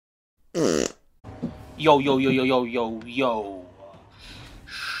Yo, yo, yo, yo, yo, yo, yo.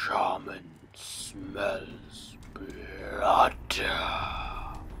 Shaman smells blood.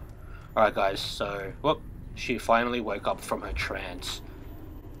 Alright, guys, so, whoop, she finally woke up from her trance.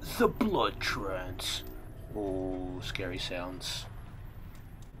 The blood trance. Ooh, scary sounds.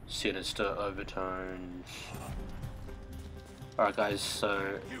 Sinister overtones. Alright, guys,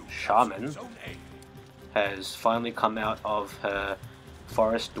 so, Shaman has finally come out of her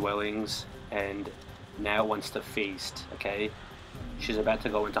forest dwellings and now wants to feast, okay? She's about to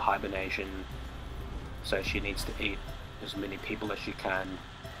go into hibernation, so she needs to eat as many people as she can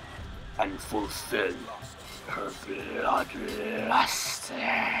and fulfill her bloodlust.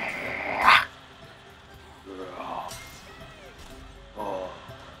 Oh,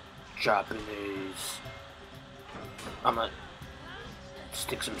 Japanese. I'm gonna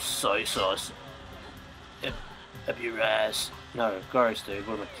stick some soy sauce up your ass. No, gross, dude.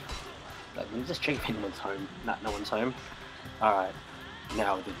 What am I? Let me just check if anyone's home. No one's home. Alright.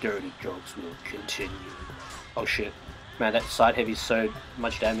 Now the dirty jokes will continue. Oh shit. Man, that side heavy's so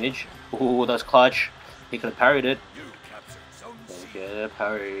much damage. Ooh, that's clutch. He could have parried it. He could have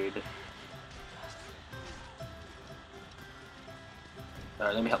parried.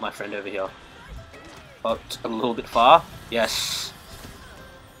 Alright, let me help my friend over here. Oh, a little bit far. Yes.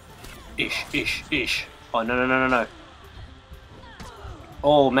 Ish, ish, ish. Oh, no, no, no, no, no.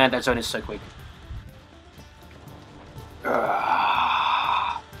 Oh, man, that zone is so quick.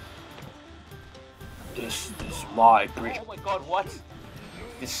 This is my bridge. Oh my god, what?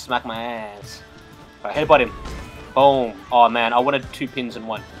 This smacked my ass. Alright, headbutt him. Boom. Oh, man, I wanted 2 pins in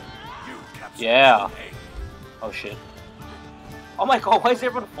one. Yeah. Oh, shit. Oh my god, why is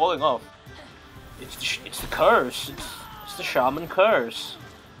everyone falling off? It's the curse. It's the shaman curse.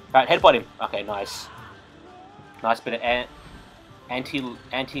 Alright, headbutt him. Okay, nice. Nice bit of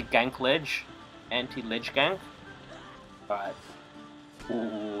anti-gank ledge. Anti-ledge gank. Alright.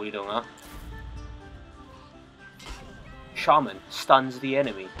 Ooh, what are you doing, huh? Shaman stuns the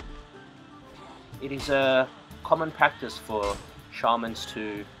enemy. It is a common practice for shamans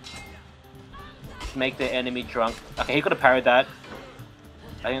to make their enemy drunk. Okay, he could have parried that.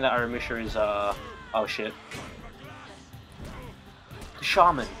 I think that Aramusha is, oh shit. The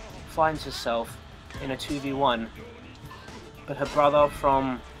shaman finds herself in a 2v1, but her brother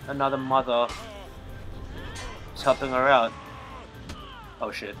from another mother is helping her out. Oh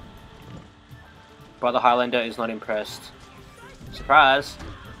shit. Brother Highlander is not impressed. Surprise!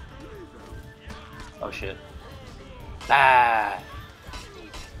 Oh shit. Ah!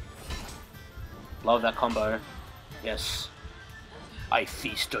 Love that combo. Yes. I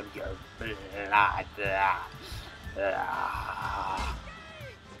feast on your blood.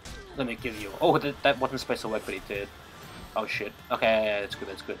 Let me give you... Oh, that wasn't supposed to work, but it did. Oh shit. Okay, that's good,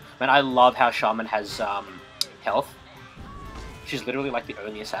 that's good. Man, I love how Shaman has health. She's literally like the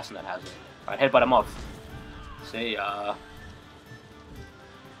only assassin that has it. Alright, headbutt him off. See,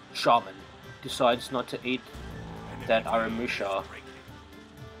 Shaman decides not to eat that Aramusha,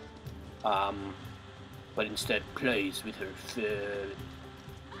 but instead plays with her food.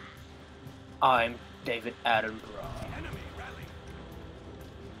 I'm David Attenborough.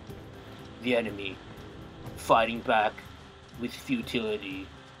 The enemy, fighting back with futility,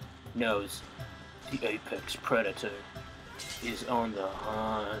 knows the apex predator is on the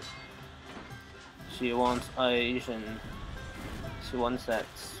hunt. She wants Asian. She wants that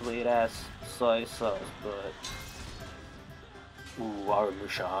sweet ass soy sauce, but ooh,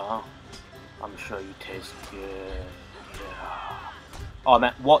 Aramusha, I'm sure you taste good. Yeah. Oh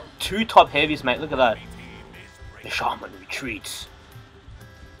man, what? 2 top heavies, mate. Look at that. The shaman retreats.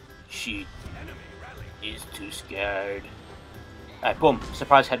 She is too scared. Alright, boom.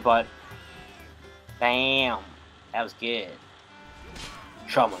 Surprise headbutt. Bam. That was good.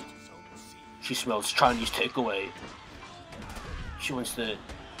 Shaman. She smells Chinese takeaway. She wants the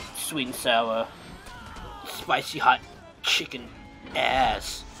sweet and sour, spicy hot chicken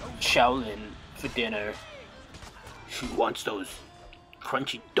ass Shaolin for dinner. She wants those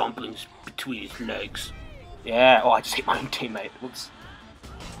crunchy dumplings between his legs. Yeah, oh, I just hit my own teammate. Whoops.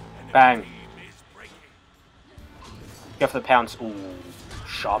 Bang. Go for the pounce. Ooh,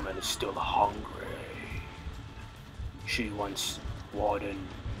 Shaman is still hungry. She wants Warden,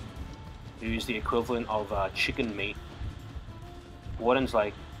 who's the equivalent of chicken meat. Warden's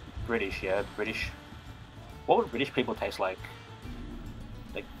like British, yeah, British. What would British people taste like?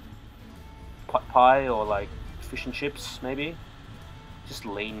 Like pot pie or like fish and chips, maybe? Just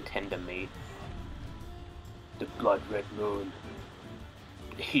lean, tender meat. The blood red moon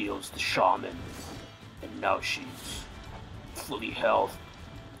heals the shaman, and now she's fully health.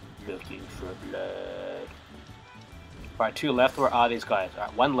 Looking for blood. Alright, 2 left. Where are these guys?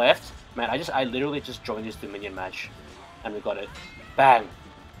 Alright, 1 left. Man, I literally just joined this Dominion match. And we got it. Bang!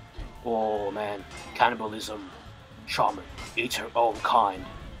 Oh man. Cannibalism. Shaman. Eats her own kind.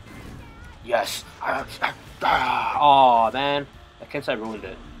 Yes. Oh man. I can't say I ruined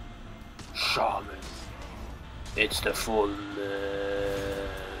it. Shaman. It's the full moon.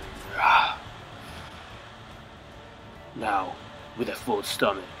 Now, with a full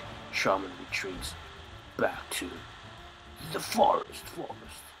stomach, Shaman retreats back to the forest.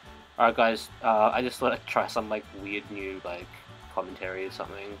 Alright guys, I just thought I'd try some like weird new like commentary or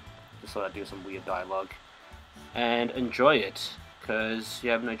something. Just thought I'd do some weird dialogue. And enjoy it, because you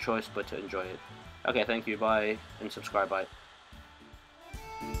have no choice but to enjoy it. Okay, thank you, bye, and subscribe, bye.